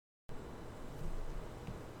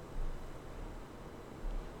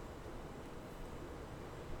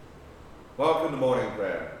Welcome to morning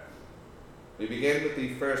prayer. We begin with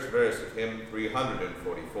the first verse of hymn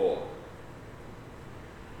 344.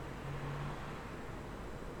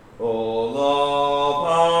 O love,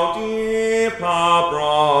 how deep, how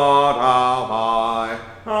broad, how high,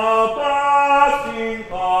 how passing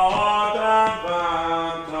thought and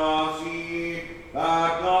fantasy,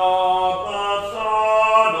 that God the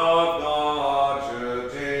Son of God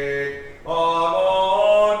should take on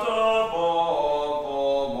earth of all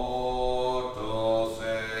for mortal sake.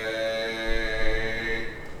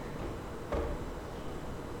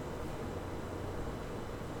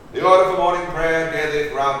 The order for morning prayer daily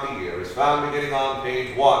throughout the year is found beginning on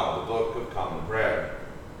page 1 of the Book of Common Prayer.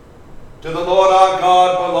 To the Lord our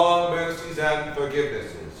God belong mercies and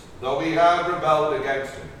forgivenesses, though we have rebelled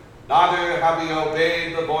against him. Neither have we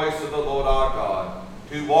obeyed the voice of the Lord our God,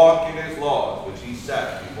 to walk in his laws which he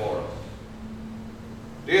set before us.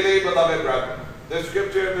 Dearly beloved brethren, the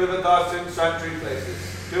Scripture moveth us in sundry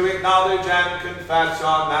places to acknowledge and confess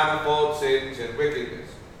our manifold sins and wickedness,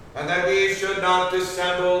 and that we should not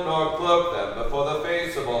dissemble nor cloak them before the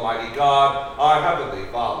face of Almighty God, our heavenly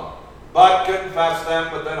Father, but confess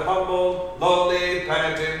them with an humble, lowly,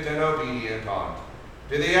 penitent, and obedient heart,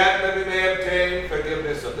 to the end that we may obtain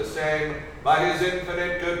forgiveness of the same by his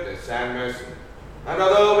infinite goodness and mercy. And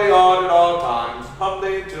although we ought at all times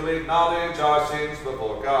humbly to acknowledge our sins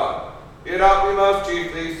before God, yet ought we most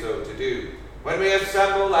chiefly so to do, when we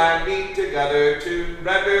assemble and meet together to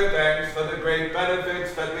render thanks for the great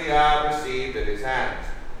benefits that we have received at his hands,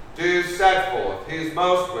 to set forth his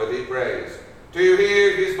most worthy praise, to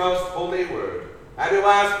hear his most holy word, and to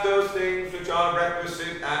ask those things which are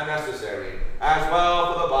requisite and necessary, as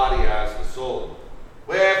well for the body as the soul.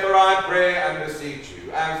 Wherefore I pray and beseech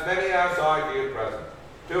you, as many as are here present,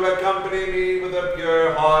 to accompany me with a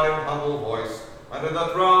pure heart and humble voice under the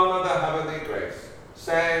throne of the heavenly grace,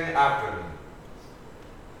 saying after me,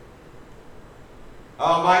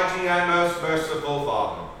 Almighty and most merciful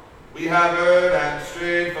Father, we have erred and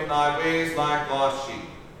strayed from thy ways like lost sheep.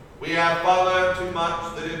 We have followed too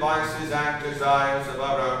much the devices and desires of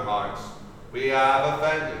our own hearts. We have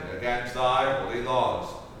offended against thy holy laws.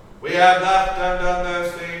 We have left undone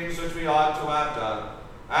those things which we ought to have done,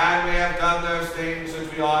 and we have done those things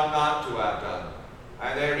which we ought not to have done,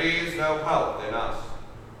 and there is no help in us.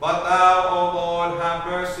 But thou, O Lord, have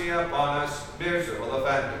mercy upon us, miserable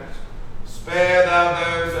offenders. Spare thou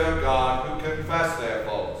those, O God, who confess their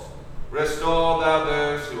faults. Restore thou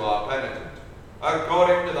those who are penitent,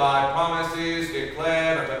 according to thy promises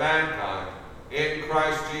declared unto mankind, in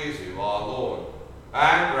Christ Jesus our Lord.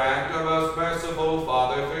 And grant, O most merciful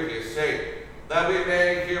Father, for his sake, that we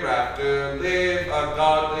may hereafter live a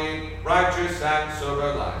godly, righteous, and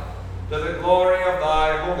sober life, to the glory of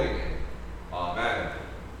thy holy name. Amen.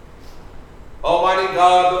 Almighty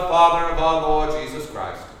God, the Father of our Lord Jesus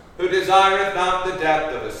Christ, who desireth not the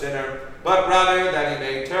death of a sinner, but rather that he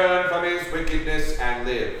may turn from his wickedness and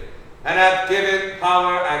live, and hath given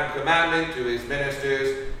power and commandment to his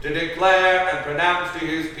ministers to declare and pronounce to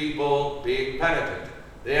his people, being penitent,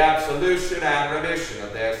 the absolution and remission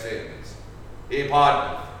of their sins. He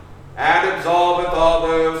pardoneth and absolveth all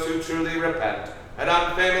those who truly repent and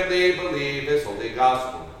unfeignedly believe his holy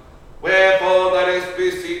gospel. Wherefore let us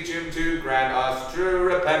beseech him to grant us true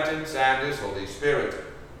repentance and his Holy Spirit,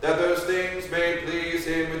 that those things may please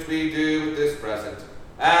him which we do at this present,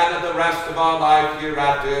 and that the rest of our life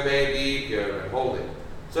hereafter may be pure and holy,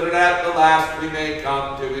 so that at the last we may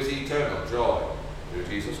come to his eternal joy. Through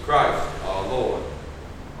Jesus Christ our Lord.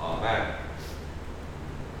 Amen.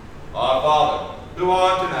 Our Father, who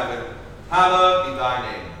art in heaven, hallowed be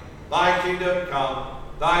thy name. Thy kingdom come,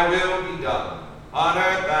 thy will be done, on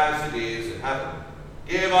earth as it is in heaven.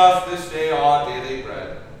 Give us this day our daily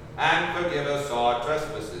bread, and forgive us our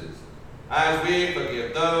trespasses, as we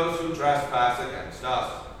forgive those who trespass against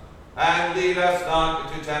us. And lead us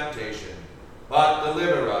not into temptation, but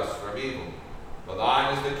deliver us from evil. For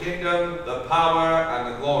thine is the kingdom, the power,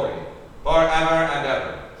 and the glory, forever and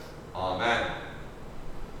ever. Amen.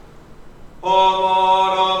 O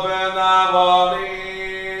Lord, open thou our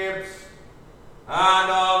lips,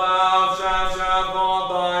 and our mouth shall shout forth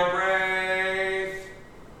thy praise.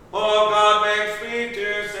 O God, make speed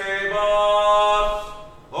to save us.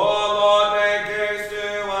 O Lord, make haste to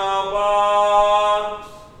help us.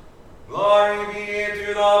 Glory be to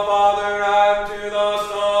the Father, and to the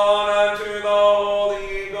Son, and to the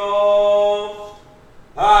Holy Ghost,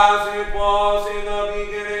 as it was in the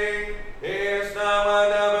beginning, is now,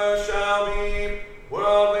 and ever shall be,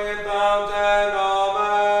 world without end.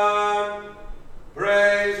 Amen.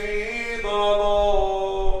 Praise ye the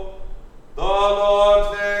Lord. The Lord's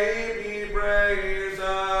name be praised.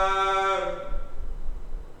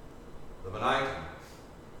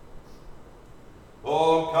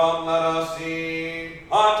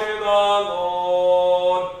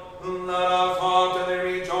 Lord. Let us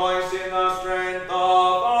heartily rejoice in the strength of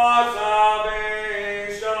our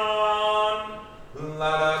salvation.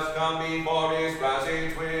 Let us come before his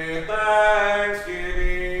presence with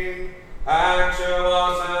thanksgiving, and show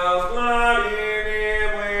ourselves glad in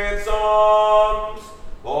him with songs.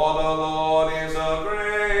 For the Lord is a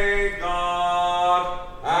great God,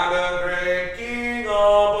 and a great King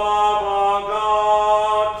above our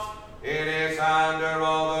gods. In his hand are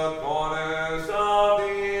all the corners of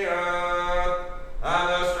the earth, and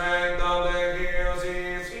the strength of the hills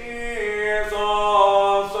is his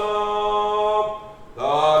also.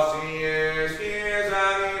 The sea is his,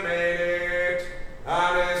 and he made it,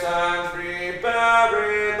 and his hands prepared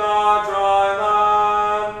the dry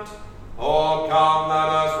land. Oh, come, let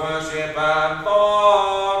us worship and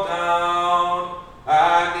fall down,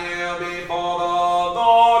 and kneel before the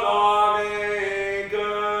Lord our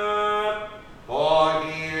Maker. For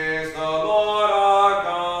he is the Lord our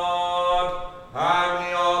God, and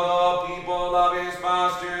we are the people of his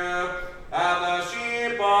pasture, and the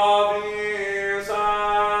sheep of his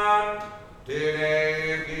hand.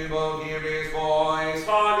 Today, if you will hear his voice,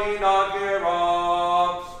 harden not your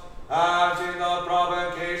hearts, as in the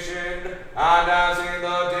provocation, and as in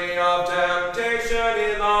the day of temptation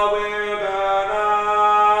in the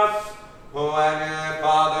wilderness. When your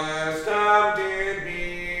fathers tempted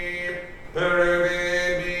me,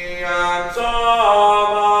 proved me, and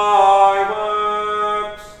saw my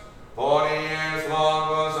works. 40 years long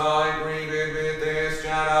was I grieved with this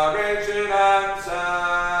generation, and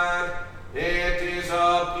said, it is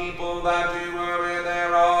a people that do err in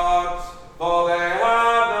their hearts, for they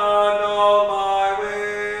have not known my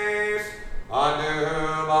ways. Unto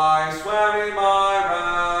whom I swear in my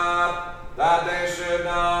wrath, that they should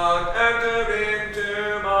not enter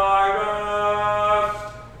into my rest.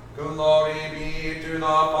 Glory be to the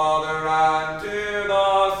Father, and to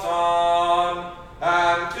the Son,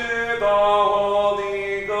 and to the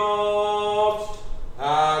Holy Ghost,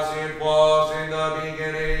 as it was in the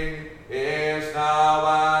beginning, is now,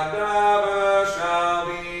 and ever shall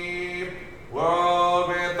be, world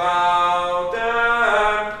without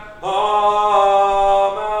end.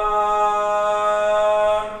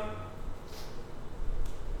 Amen.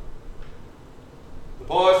 The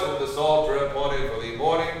portion of the Psalter appointed for the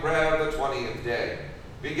morning prayer of the 20th day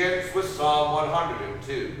begins with Psalm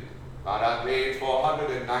 102, found on page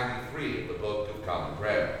 493 of the Book of Common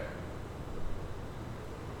Prayer.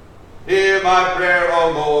 Hear my prayer,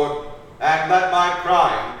 O Lord, and let my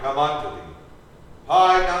crying come unto thee.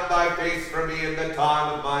 Hide not thy face from me in the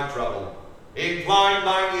time of my trouble. Incline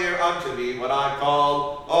thine ear unto me when I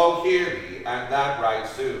call. O hear me, and that right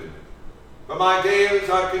soon. For my days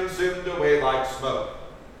are consumed away like smoke,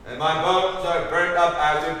 and my bones are burnt up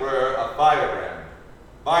as it were a firebrand.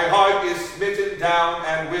 My heart is smitten down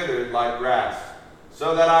and withered like grass,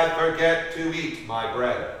 so that I forget to eat my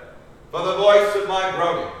bread. For the voice of my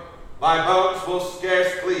groaning, my bones will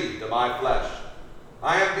scarce cleave to my flesh.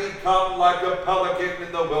 I am become like a pelican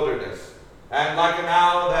in the wilderness, and like an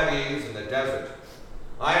owl that is in the desert.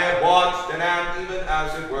 I have watched, and am even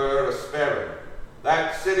as it were a sparrow,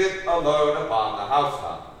 that sitteth alone upon the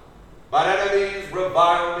housetop. Mine enemies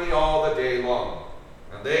revile me all the day long,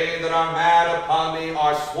 and they that are mad upon me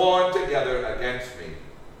are sworn together against me.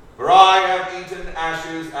 For I have eaten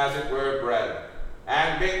ashes as it were bread,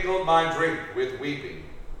 and mingled my drink with weeping.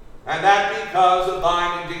 And that because of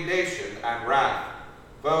thine indignation and wrath,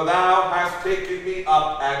 for thou hast taken me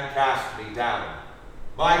up and cast me down.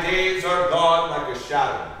 My days are gone like a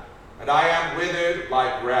shadow, and I am withered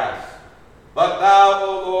like grass. But thou,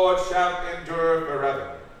 O Lord, shalt endure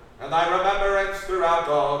forever, and thy remembrance throughout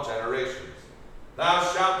all generations. Thou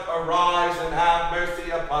shalt arise and have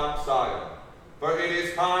mercy upon Zion, for it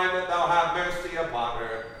is time that thou have mercy upon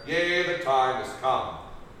her, yea, the time is come.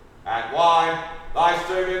 And why? Thy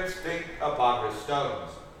servants think upon her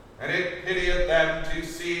stones, and it pitieth them to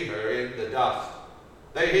see her in the dust.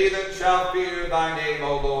 The heathen shall fear thy name,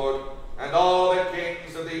 O Lord, and all the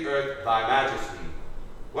kings of the earth thy majesty.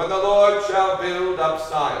 When the Lord shall build up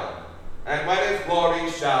Zion, and when his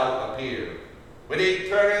glory shall appear, when he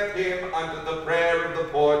turneth him unto the prayer of the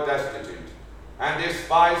poor destitute, and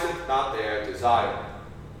despiseth not their desire.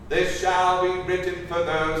 This shall be written for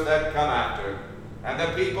those that come after, and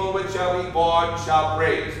the people which shall be born shall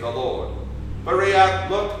praise the Lord. For he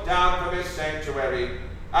hath looked down from his sanctuary,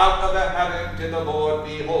 out of the heaven did the Lord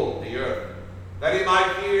behold the earth, that he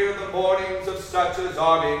might hear the mournings of such as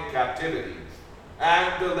are in captivity,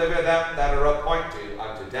 and deliver them that are appointed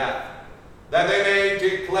unto death, that they may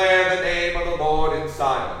declare the name of the Lord in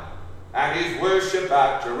Zion, and his worship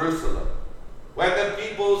at Jerusalem. when the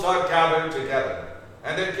peoples are gathered together,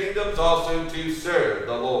 and the kingdoms also to serve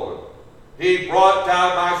the Lord. He brought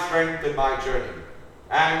down my strength in my journey,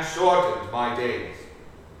 and shortened my days.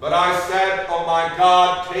 But I said, O my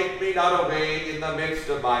God, take me not away in the midst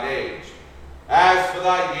of mine age. As for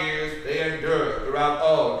thy years, they endure throughout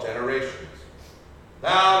all generations.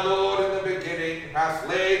 Thou, Lord, in the beginning hast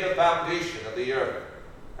laid the foundation of the earth,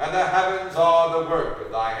 and the heavens are the work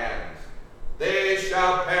of thy hands. They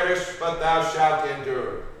shall perish, but thou shalt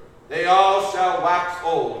endure. They all shall wax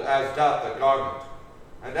old as doth a garment.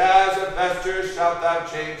 And as a vesture shalt thou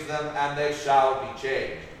change them, and they shall be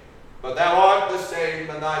changed. But thou art the same,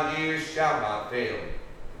 and thy years shall not fail.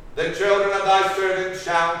 The children of thy servants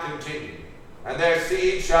shall continue, and their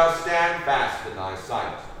seed shall stand fast in thy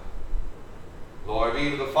sight. Glory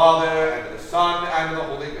be to the Father, and to the Son, and to the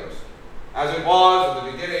Holy Ghost, as it was in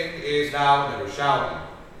the beginning, is now, and ever shall be,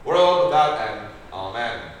 world without end.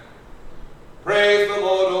 Amen. Praise the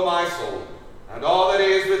Lord, O my soul, and all that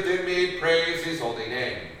is within me, praise his holy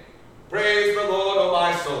name. Praise the Lord, O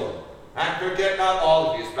my soul, and forget not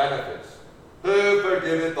all of his benefits, who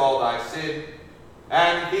forgiveth all thy sin,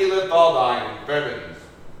 and healeth all thine infirmities,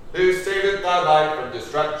 who saveth thy life from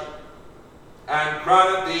destruction, and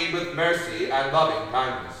crowneth thee with mercy and loving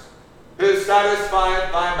kindness, who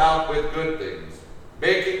satisfieth thy mouth with good things,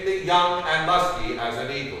 making thee young and lusty as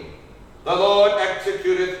an eagle. The Lord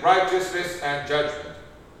executeth righteousness and judgment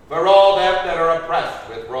for all them that are oppressed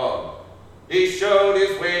with wrong. He showed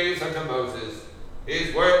his ways unto Moses,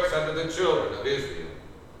 his works unto the children of Israel.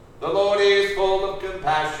 The Lord is full of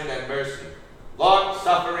compassion and mercy,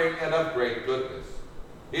 long-suffering and of great goodness.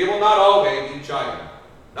 He will not always be chidden,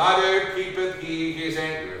 neither keepeth he his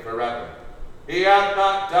anger forever. He hath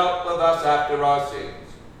not dealt with us after our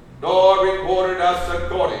sins, nor rewarded us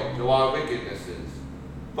according to our wickednesses.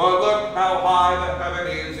 For look how high the heaven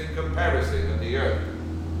is in comparison of the earth.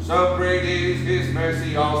 So great is his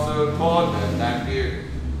mercy also toward them that fear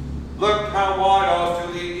him. Look how wide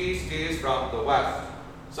also the east is from the west.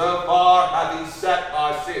 So far hath he set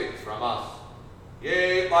our sins from us.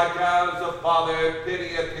 Yea, like as a father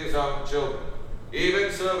pitieth his own children,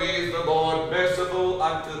 even so is the Lord merciful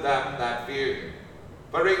unto them that fear him.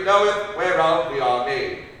 For he knoweth whereof we are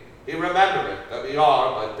made. He remembereth that we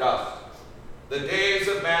are but dust. The days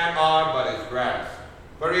of man are but as grass,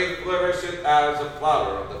 for he flourisheth as a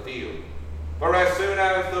flower of the field. For as soon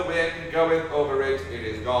as the wind goeth over it, it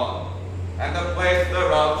is gone, and the place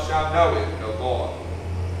thereof shall know it no more.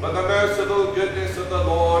 But the merciful goodness of the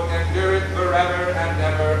Lord endureth forever and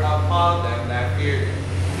ever upon them that fear him,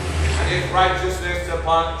 and his righteousness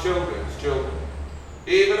upon children's children,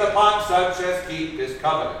 even upon such as keep his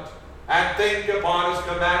covenant, and think upon his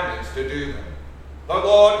commandments to do them. The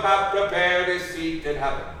Lord hath prepared his seat in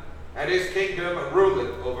heaven, and his kingdom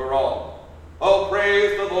ruleth over all. O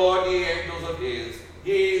praise the Lord, ye angels of his,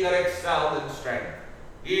 ye that excel in strength,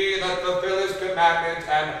 ye that fulfill his commandments,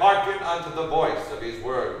 and hearken unto the voice of his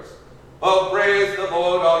words. O praise the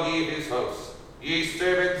Lord, all ye his hosts, ye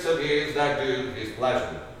servants of his that do his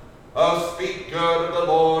pleasure. O speak good of the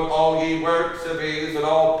Lord, all ye works of his, and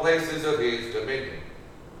all places of his dominion.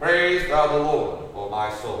 Praise thou the Lord, O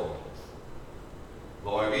my soul.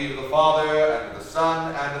 Glory be to the Father, and to the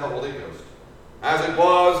Son, and to the Holy Ghost, as it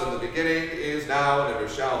was in the beginning, is now, and ever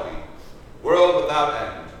shall be, world without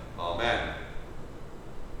end. Amen.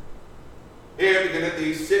 Here beginneth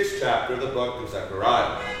the 6th chapter of the book of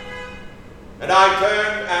Zechariah. And I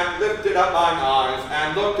turned and lifted up mine eyes,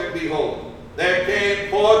 and looked, and behold, there came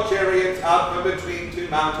 4 chariots out from between 2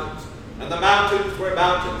 mountains, and the mountains were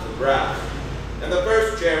mountains of brass. In the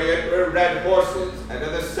first chariot were red horses, and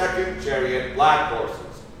in the second chariot black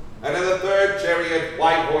horses, and in the third chariot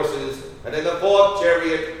white horses, and in the fourth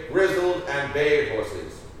chariot grizzled and bay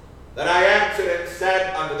horses. Then I answered and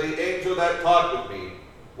said unto the angel that talked with me,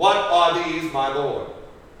 What are these, my Lord?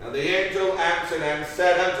 And the angel answered and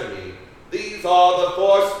said unto me, These are the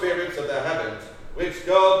 4 spirits of the heavens, which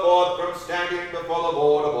go forth from standing before the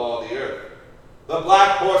Lord of all the earth. The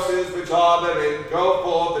black horses which are therein go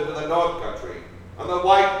forth into the north country, and the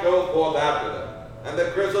white go forth after them, and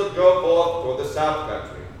the grizzled go forth toward the south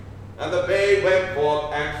country. And the bay went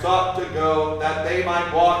forth and sought to go, that they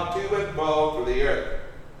might walk to and fro through the earth.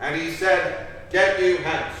 And he said, Get you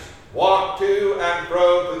hence, walk to and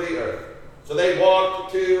fro through the earth. So they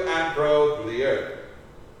walked to and fro through the earth.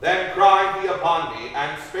 Then cried he upon me,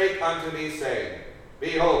 and spake unto me, saying,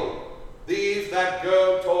 Behold, these that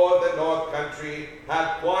go toward the north country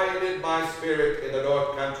have quieted my spirit in the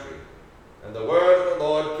north country. And the word of the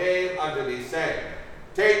Lord came unto me, saying,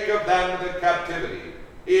 Take of them the captivity,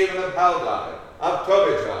 even of Haldai, of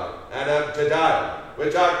Tobijah, and of Jediah,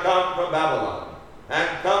 which are come from Babylon, And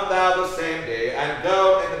come thou the same day, and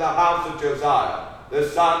go into the house of Josiah, the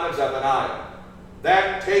son of Zephaniah.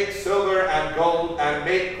 Then take silver and gold, and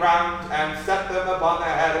make crowns, and set them upon the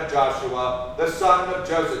head of Joshua, the son of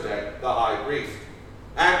Josedek, the high priest.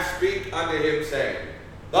 And speak unto him, saying,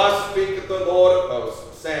 Thus speaketh the Lord of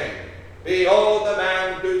hosts, saying, Behold the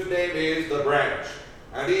man whose name is the branch,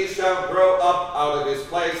 and he shall grow up out of his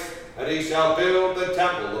place, and he shall build the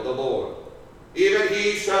temple of the Lord. Even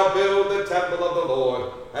he shall build the temple of the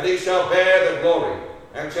Lord, and he shall bear the glory,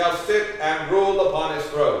 and shall sit and rule upon his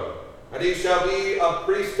throne. And he shall be a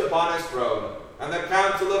priest upon his throne, and the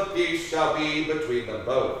council of peace shall be between them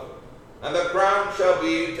both. And the crown shall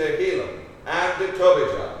be to Helam, and to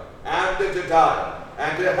Tobijah, and to Jediah,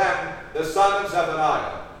 and to Hem, the son of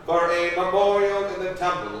Zephaniah, for a memorial in the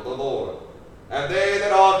temple of the Lord. And they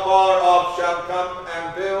that are far off shall come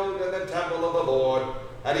and build in the temple of the Lord,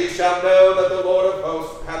 and he shall know that the Lord of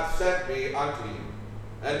hosts hath sent me unto you.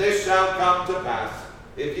 And this shall come to pass,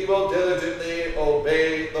 if ye will diligently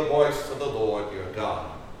obey the voice of the Lord your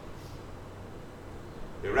God.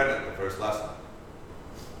 We read it in the first lesson.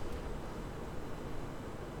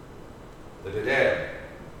 The Te.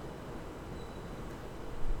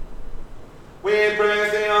 We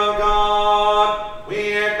praise thee, O God.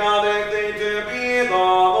 We acknowledge thee to be the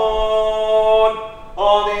Lord.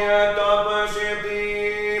 All the earth doth worship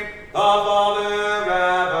thee, the Father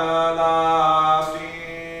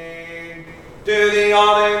everlasting. To thee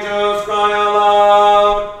all angels cry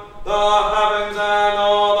aloud, the heavens and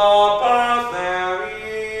all the powers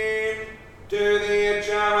therein. To thee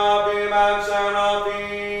cherubim and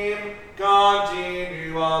seraphim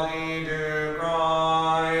continually do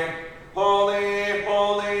cry, Holy,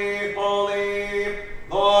 holy, holy,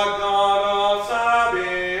 Lord God of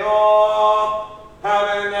Sabaoth.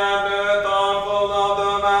 Heaven and earth are full of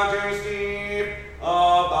the majesty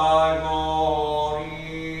of thy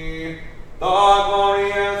glory. The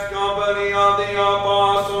glorious company of the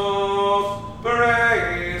apostles,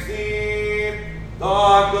 praise thee.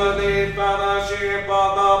 The goodly fellowship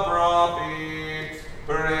of the prophets,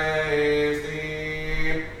 praise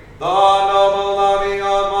thee. The noble loving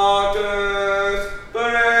of martyrs,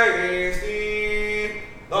 praise thee.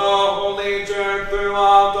 The holy church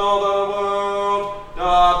throughout all the world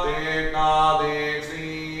doth acknowledge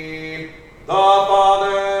thee. The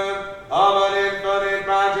Father of an infinite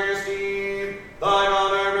majesty, thine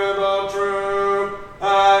honorable, true,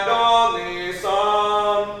 and only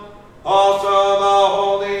Son, also the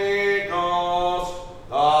Holy Ghost,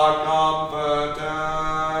 the Comforter.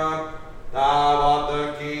 Thou art the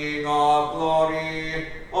King of glory,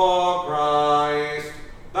 O Christ.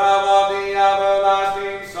 Thou art the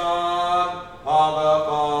everlasting Son of the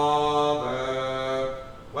Father.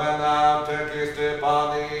 When thou tookest upon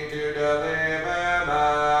thee to deliver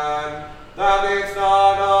man, thou didst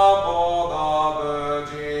not uphold the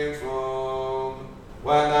Virgin's womb.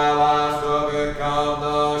 When thou hast overcome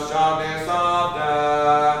the sharpness of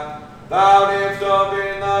death, thou didst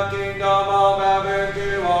open the kingdom of heaven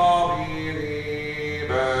to all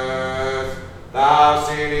believers. Thou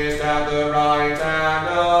sittest at the right hand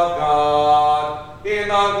of God, in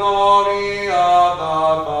the glory of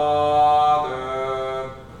the Father.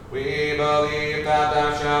 We believe that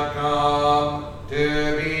thou shalt come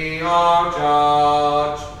to be our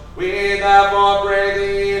judge. We therefore pray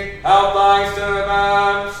thee, help thy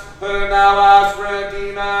servants, whom thou hast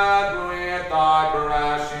redeemed with thy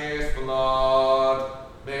precious blood.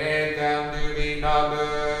 Make them to be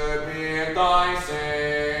numbered with thy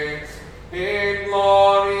saints, in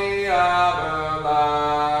glory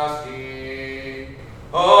everlasting.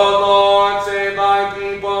 O Lord, save thy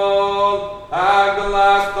people, and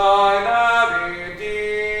bless thine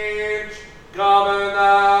heritage. Govern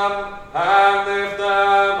them, and lift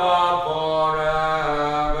them up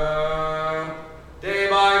forever. Day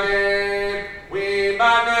by day we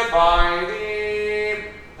magnify thee,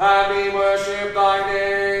 and we worship thy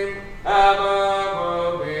name,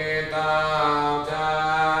 ever without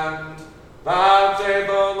end. Vouchsafe,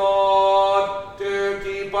 O Lord, to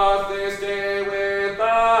keep us this day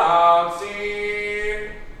without sin.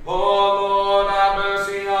 O Lord, have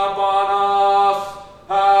mercy upon us,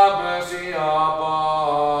 have mercy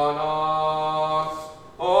upon us.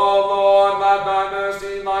 O Lord, let thy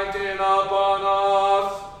mercy lighten upon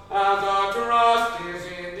us, as our trust is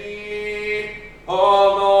in thee.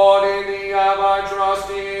 O Lord, in thee have I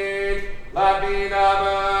trusted, let me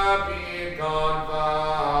never be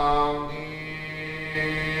confounded.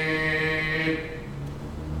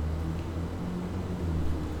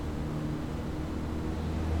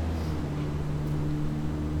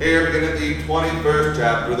 Here beginneth the 21st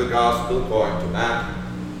chapter of the Gospel according to Matthew.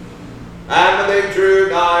 And when they drew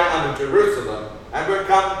nigh unto Jerusalem, and were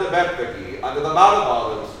come to Bethphage unto the Mount of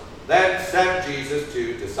Olives, then sent Jesus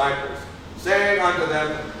 2 disciples, saying unto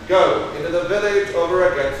them, Go into the village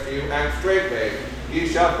over against you, and straightway ye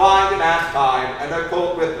shall find an ass tied, and a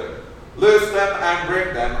colt with her. Loose them, and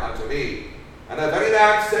bring them unto me. And if any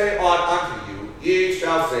man say aught unto you, ye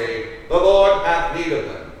shall say, The Lord hath need of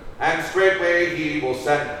them, and straightway he will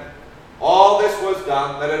send them. All this was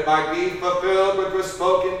done that it might be fulfilled which was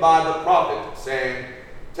spoken by the prophet, saying,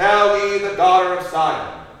 Tell ye the daughter of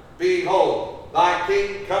Zion, Behold, thy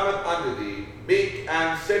king cometh unto thee, meek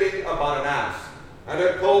and sitting upon an ass, and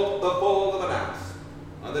a colt the foal of an ass.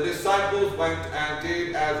 And the disciples went and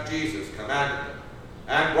did as Jesus commanded them,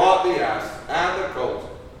 and brought the ass and the colt,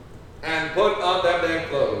 and put on them their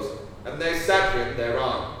clothes, and they set him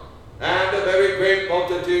thereon. And a very great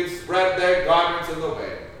multitude spread their garments in the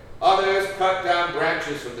way. Others cut down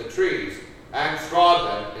branches from the trees, and strawed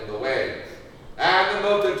them in the way. And the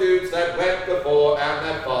multitudes that went before and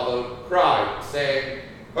that followed cried, saying,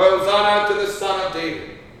 Hosanna to the Son of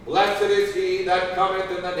David! Blessed is he that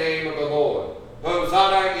cometh in the name of the Lord!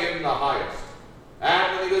 Hosanna in the highest!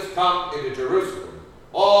 And when he was come into Jerusalem,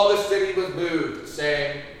 all the city was moved,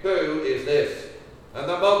 saying, Who is this? And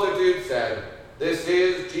the multitude said, This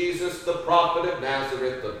is Jesus the prophet of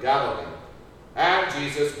Nazareth of Galilee. And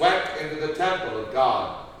Jesus went into the temple of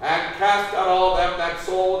God, and cast out all them that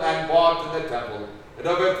sold and bought in the temple, and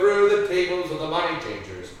overthrew the tables of the money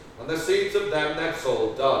changers, and the seats of them that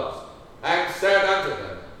sold doves, and said unto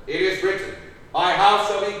them, It is written, My house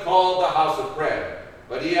shall be called the house of prayer,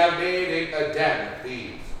 but ye have made it a den of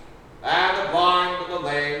thieves. And the blind and the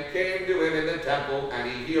lame came to him in the temple, and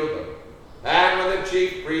he healed them. And when the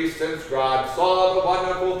chief priests and scribes saw the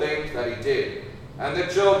wonderful things that he did, and the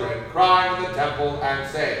children crying in the temple and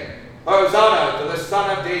saying, Hosanna to the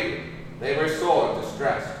Son of David, they were sore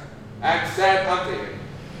distressed, and said unto him,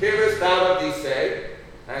 Hearest thou what these say?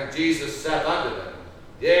 And Jesus said unto them,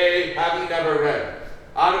 Yea, have ye never read,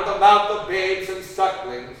 Out of the mouth of babes and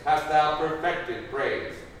sucklings hast thou perfected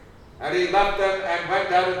praise. And he left them and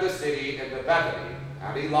went out of the city into Bethany,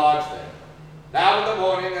 and he lodged there. Now in the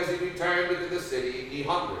morning, as he returned into the city, he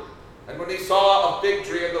hungered. And when he saw a fig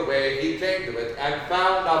tree in the way, he came to it, and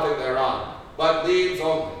found nothing thereon, but leaves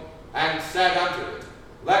only, and said unto it,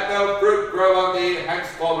 Let no fruit grow on thee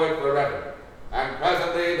henceforward forever. And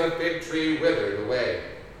presently the fig tree withered away.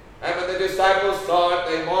 And when the disciples saw it,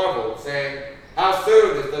 they marveled, saying, How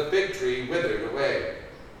soon is the fig tree withered away?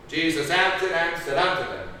 Jesus answered and said unto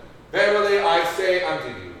them, Verily I say unto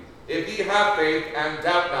you, if ye have faith and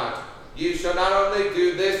doubt not, ye shall not only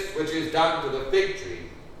do this which is done to the fig tree,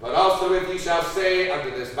 but also if ye shall say unto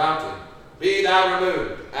this mountain, Be thou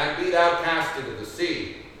removed, and be thou cast into the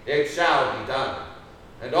sea, it shall be done.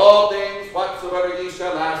 And all things whatsoever ye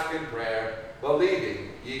shall ask in prayer,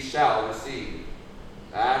 believing ye shall receive.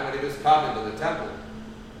 And when he was come into the temple,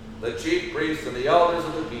 the chief priests and the elders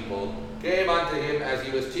of the people came unto him as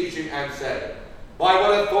he was teaching, and said, By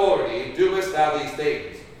what authority doest thou these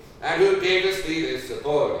things? And who gavest thee this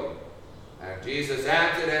authority? And Jesus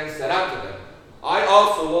answered and said unto them, I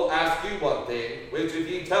also will ask you one thing, which if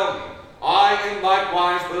ye tell me, I in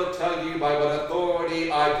likewise will tell you by what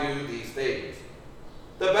authority I do these things.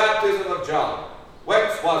 The baptism of John,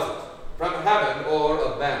 whence was it? From heaven or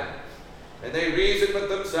of men? And they reasoned with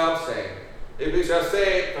themselves, saying, If we shall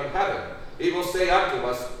say it from heaven, he will say unto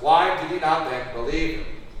us, Why did ye not then believe him?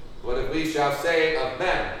 But if we shall say of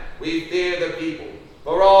men, we fear the people,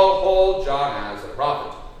 for all hold John as a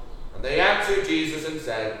prophet. And they answered Jesus and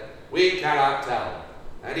said, We cannot tell.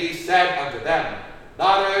 And he said unto them,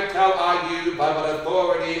 Neither tell I you by what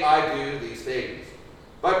authority I do these things.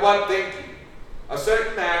 But what think ye? A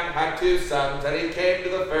certain man had 2 sons, and he came to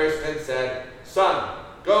the first and said, Son,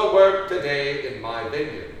 go work today in my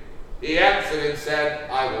vineyard. He answered and said,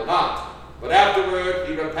 I will not. But afterward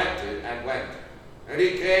he repented and went. And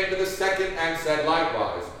he came to the second and said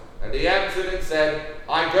likewise. And he answered and said,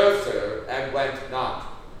 I go, sir, and went not.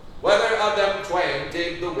 Whether of them twain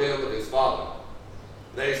did the will of his father?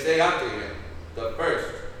 They say unto him, the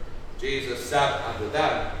first. Jesus said unto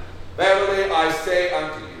them, Verily I say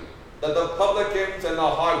unto you, that the publicans and the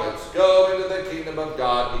harlots go into the kingdom of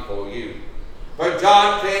God before you. For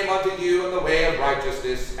John came unto you in the way of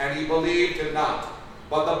righteousness, and ye believed him not.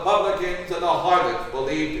 But the publicans and the harlots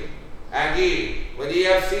believed him. And ye, when ye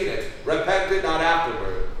have seen it, repented not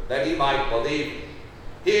afterward, that ye might believe him.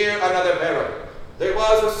 Hear another parable. There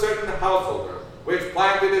was a certain householder, which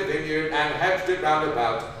planted a vineyard, and hedged it round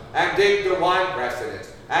about, and digged a winepress in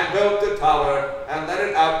it, and built a tower, and let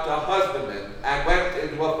it out to husbandmen, and went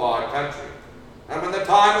into a far country. And when the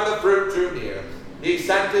time of the fruit drew near, he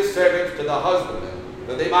sent his servants to the husbandmen,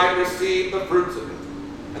 that they might receive the fruits of it.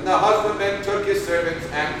 And the husbandmen took his servants,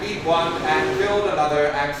 and beat one, and killed another,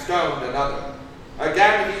 and stoned another.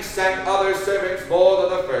 Again he sent other servants more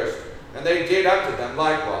than the first, and they did unto them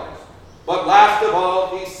likewise. But last of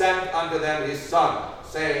all he sent unto them his son,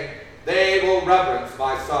 saying, They will reverence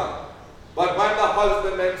my son. But when the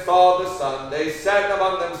husbandmen saw the son, they said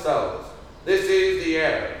among themselves, This is the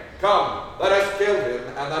heir. Come, let us kill him,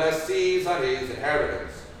 and let us seize on his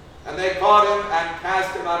inheritance. And they caught him, and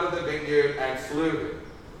cast him out of the vineyard, and slew him.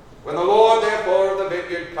 When the Lord therefore of the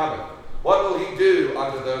vineyard cometh, what will he do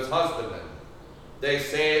unto those husbandmen? They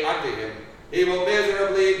say unto him, He will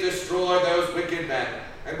miserably destroy those wicked men,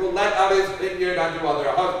 and will let out his vineyard unto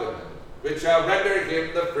other husbandmen, which shall render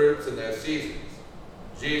him the fruits in their seasons.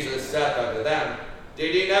 Jesus saith unto them,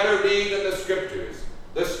 Did ye never read in the Scriptures,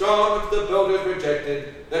 The stone which the builders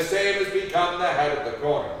rejected, the same has become the head of the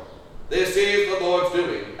corner. This is the Lord's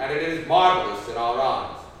doing, and it is marvelous in our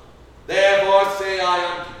eyes. Therefore say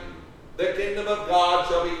I unto you, the kingdom of God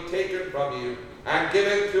shall be taken from you, and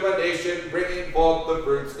given to a nation bringing forth the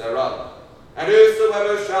fruits thereof. And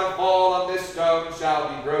whosoever shall fall on this stone shall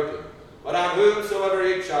be broken, but on whomsoever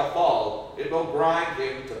it shall fall, it will grind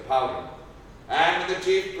him to powder. And when the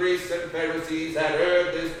chief priests and Pharisees had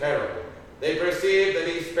heard this parable, they perceived that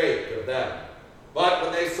he spake of them. But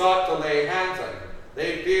when they sought to lay hands on him,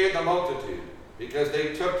 they feared the multitude, because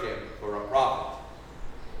they took him for a prophet.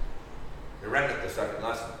 Here endeth the second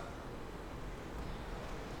lesson.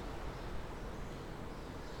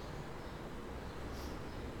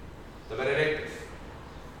 The Benedictus.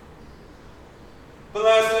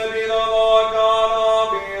 Blessed be the Lord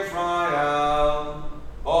God of Israel,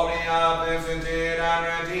 for he hath visited and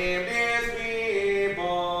redeemed his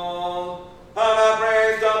people, and hath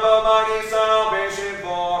raised up a mighty salvation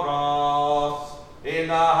for us in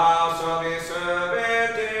the house of his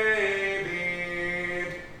servant David,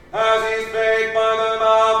 as he spake by the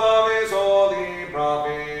mouth of his holy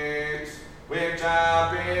prophets, which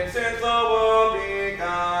have been since the world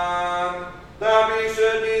began, that we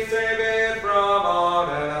should be saved from our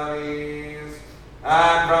enemies,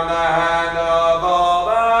 and from the hand of all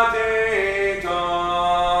that hate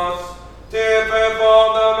us, to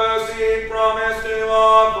perform the mercy promised to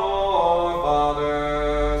our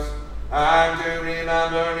forefathers, and to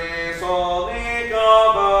remember his holy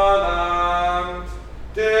covenant,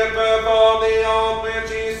 to perform the oath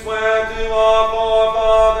which he sware to our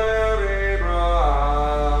forefather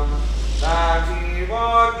Abraham, that he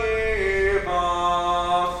would give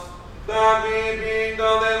us, that we being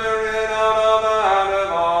delivered out of the hand of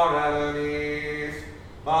our enemies,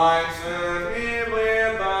 might serve him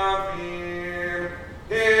without fear,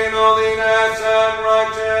 in holiness and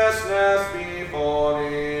righteousness before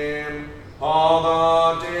him, all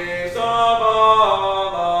the days of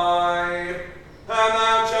our life. And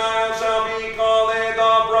that child shall be called the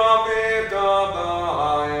prophet of the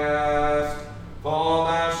highest, for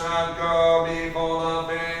thou shalt go before the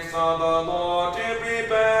face of the Lord to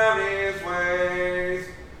prepare his ways,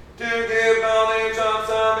 to give knowledge of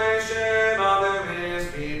salvation unto his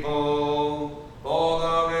people, for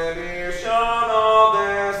the remission of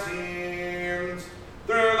their sins,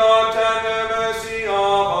 through the tender mercy of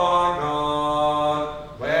our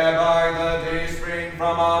God, whereby the day spring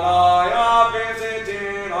from on high hath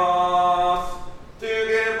visited us, to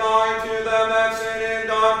give light to them that sit in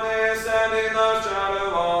darkness and in the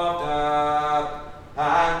shadow of death,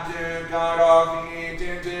 and to guide our feet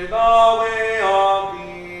into the way of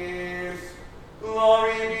peace.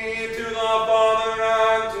 Glory be to the Father,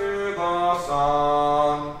 and to the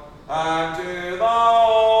Son, and to the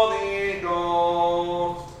Holy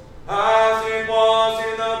Ghost, as it was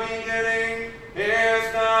in the beginning,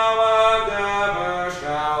 is now, and ever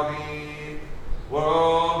shall be,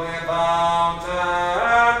 world without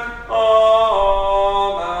end.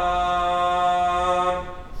 Amen.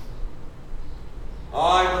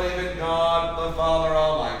 I believe in God, the Father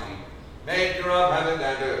Almighty, maker of heaven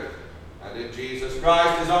and earth, and in Jesus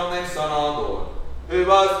Christ, his only Son, our Lord, who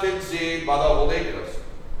was conceived by the Holy Ghost,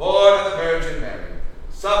 born of the Virgin Mary,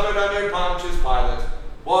 suffered under Pontius Pilate,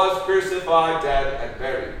 was crucified, dead, and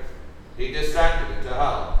buried. He descended into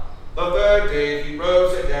hell. The third day he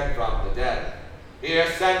rose again from the dead. He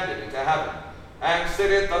ascended into heaven, and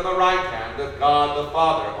sitteth on the right hand of God the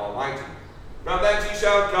Father Almighty. From thence he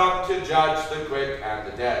shall come to judge the quick and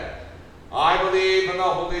the dead. I believe in the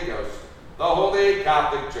Holy Ghost, the Holy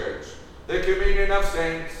Catholic Church, the communion of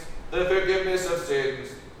saints, the forgiveness of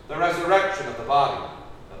sins, the resurrection of the body,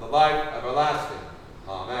 and the life everlasting.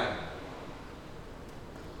 Amen.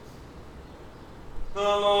 The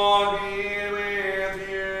Lord be with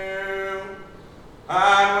you.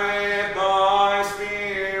 and with thy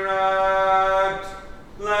Spirit.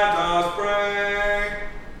 Let us pray.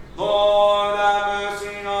 Lord, have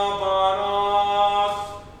mercy upon us.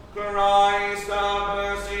 Christ, have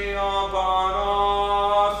mercy upon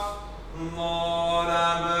us. Lord,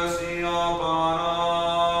 have mercy upon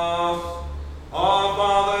us. Our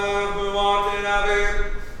Father, who art in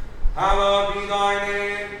heaven, hallowed be thy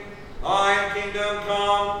name. Thy kingdom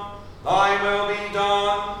come, thy will be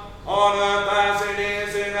done, on earth as it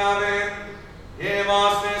is in heaven. Give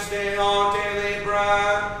us this day our daily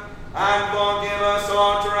bread, and forgive us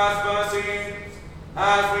our trespasses,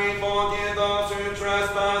 as we forgive those who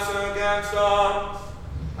trespass against us.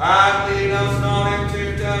 And lead us not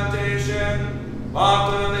into temptation, but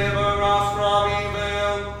deliver us from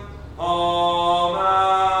evil. Amen.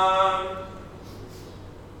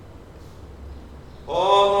 O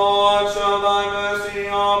Lord, show thy mercy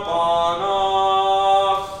upon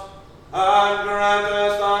us, and grant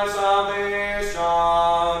us thy salvation.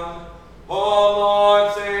 O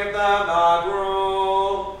Lord, save them that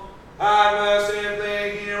rule, and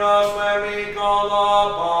mercifully hear us when we call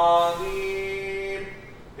upon thee.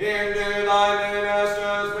 Endue thy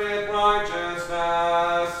ministers with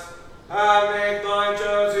righteousness, and make thy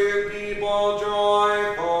chosen people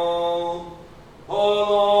joyful. O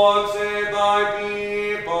Lord, save thy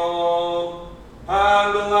people,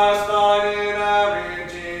 and bless thine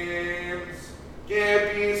inheritance. Give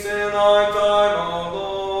peace in thy time, O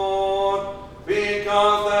Lord,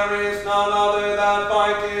 because there is none other that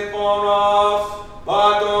fighteth for us,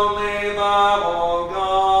 but only thou, O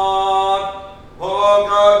God. O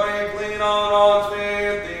God, make clean our hearts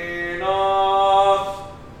within us,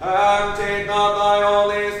 and take not thy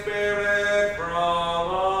Holy Spirit from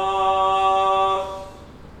us.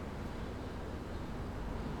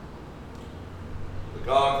 The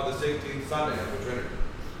God for the 16th Sunday of the Trinity.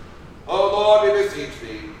 O Lord, we beseech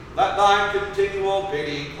thee, let thine continual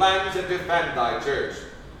pity cleanse and defend thy church,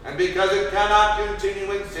 and because it cannot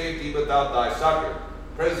continue in safety without thy succor,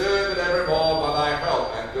 preserve it evermore by thy help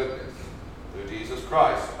and goodness. Through Jesus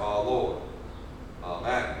Christ our Lord.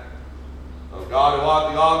 Amen. O God, who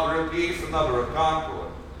art the author of peace and lover of concord,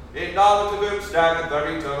 in knowledge of whom standeth our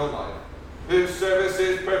eternal life, whose service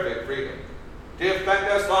is perfect freedom, defend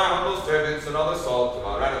us, thy humble servants, and all assaults of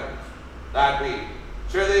our enemies, that we,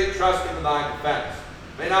 surely trusting in thy defense,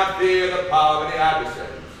 may not fear the power of any adversaries,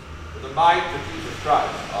 but the might of Jesus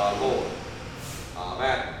Christ our Lord.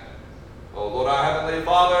 Amen. O Lord, our heavenly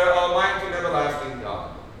Father, almighty and everlasting God,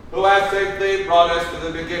 who hast safely brought us to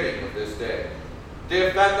the beginning of this day,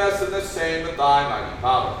 defend us in the same with thy mighty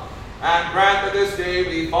power, and grant that this day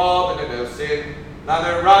we fall into no sin,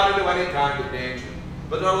 neither run into any kind of danger,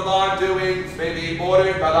 but all our doings may be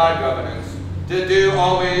ordered by thy governance, to do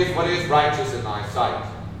always what is righteous in thy sight.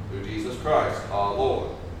 Through Jesus Christ our Lord.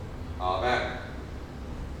 Amen.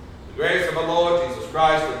 The grace of the Lord Jesus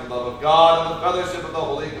Christ, and the love of God, and the fellowship of the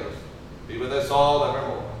Holy Ghost be with us all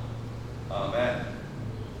evermore. Amen.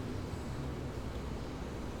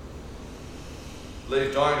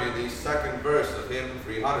 Please join me in the second verse of hymn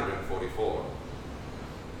 344.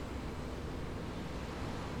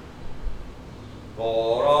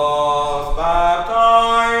 For us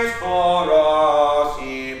baptized, for us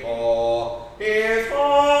he bore his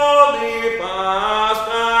holy fast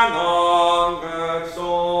and hungered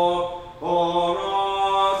sore. For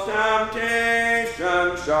us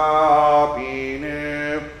temptation shall be